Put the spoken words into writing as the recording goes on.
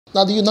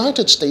Now, the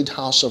United States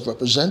House of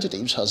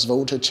Representatives has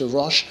voted to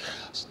rush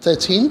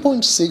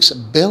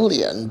 $13.6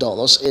 billion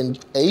in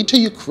aid to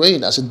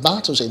Ukraine as it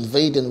battles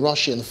invading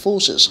Russian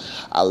forces,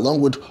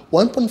 along with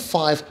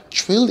 $1.5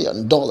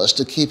 trillion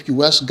to keep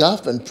U.S.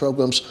 government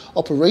programs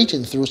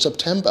operating through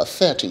September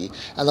 30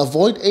 and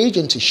avoid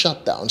agency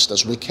shutdowns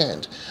this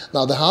weekend.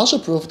 Now, the House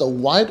approved a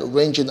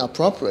wide-ranging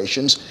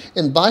appropriations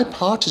in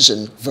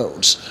bipartisan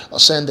votes,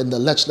 sending the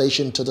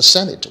legislation to the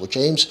Senate, which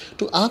aims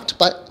to act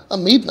by a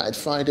midnight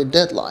Friday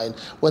deadline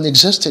when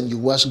existing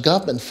U.S.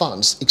 government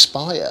funds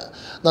expire.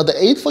 Now,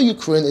 the aid for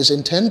Ukraine is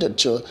intended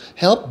to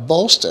help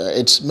bolster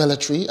its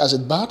military as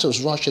it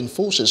battles Russian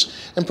forces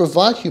and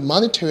provide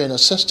humanitarian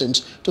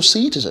assistance to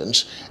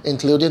citizens,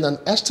 including an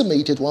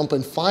estimated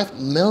 1.5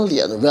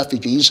 million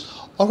refugees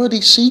already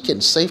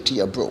seeking safety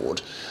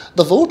abroad.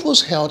 The vote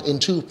was held in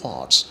two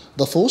parts.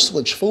 The first,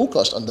 which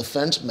focused on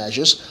defense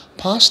measures,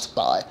 passed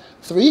by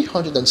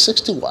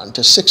 361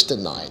 to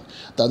 69.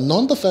 The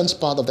non-defense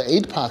part of the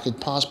aid package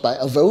passed by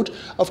a vote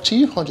of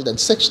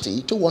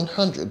 260 to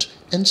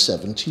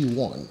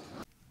 171.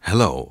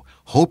 Hello,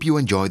 hope you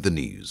enjoyed the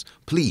news.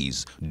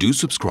 Please do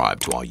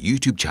subscribe to our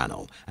YouTube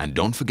channel and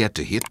don't forget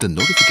to hit the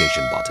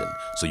notification button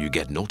so you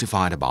get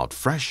notified about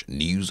fresh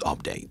news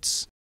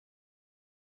updates.